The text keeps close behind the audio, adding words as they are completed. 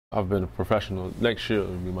I've been a professional. Next year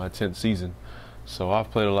will be my 10th season. So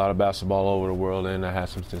I've played a lot of basketball all over the world, and I had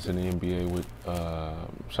some stints in the NBA with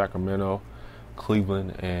Sacramento,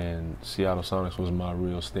 Cleveland, and Seattle Sonics was my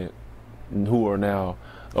real stint, who are now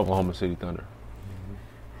Oklahoma City Thunder.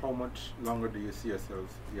 How much longer do you see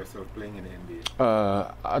yourself playing in the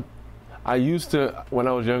NBA? I used to, when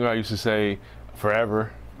I was younger, I used to say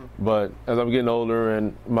forever, but as I'm getting older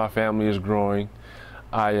and my family is growing,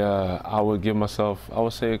 I would give myself, I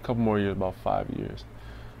would say a couple more years, about 5 years.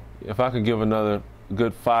 If I could give another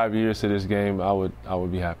good 5 years to this game, I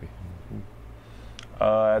would be happy.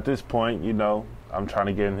 At this point, you know, I'm trying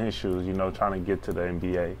to get in his shoes, you know, trying to get to the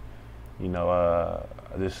NBA. You know,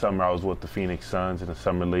 this summer I was with the Phoenix Suns in the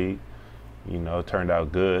Summer League. You know, it turned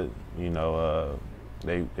out good. You know,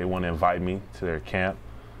 they want to invite me to their camp.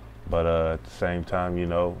 But at the same time, you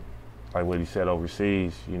know, like what he said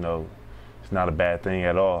overseas, you know, it's not a bad thing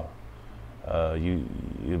at all.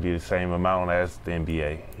 You'll be the same amount as the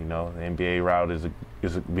NBA. You know, the NBA route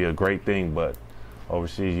be a great thing, but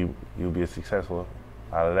overseas you'll be successful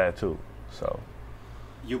out of that too. So.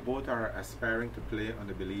 You both are aspiring to play on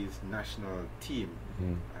the Belize national team.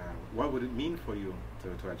 What would it mean for you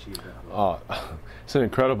to achieve that? It's an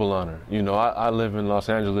incredible honor. You know, I live in Los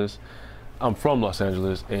Angeles. I'm from Los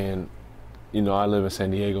Angeles, and you know, I live in San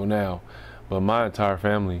Diego now. But my entire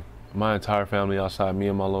family outside me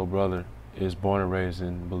and my little brother is born and raised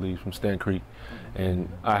in Belize from Stan Creek. And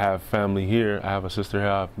I have family here. I have a sister here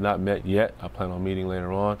I've not met yet. I plan on meeting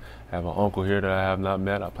later on. I have an uncle here that I have not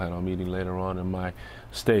met. I plan on meeting later on in my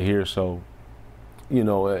stay here. So, you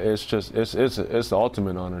know, it's the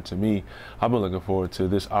ultimate honor to me. I've been looking forward to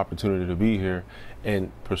this opportunity to be here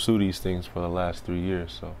and pursue these things for the last 3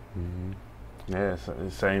 years. So. Yeah,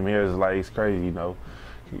 same here. It's crazy, you know.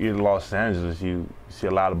 You're in Los Angeles, you see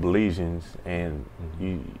a lot of Belizeans, and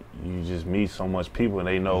you just meet so much people, and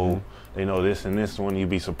they know this and this one. You'd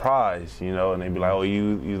be surprised, you know, and they'd be like, "Oh,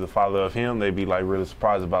 you the father of him." They'd be like really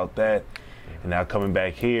surprised about that. And now coming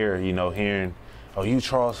back here, you know, hearing, "Oh, you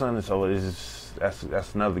Charles Son," and so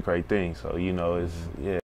that's another great thing. So you know, it's yeah.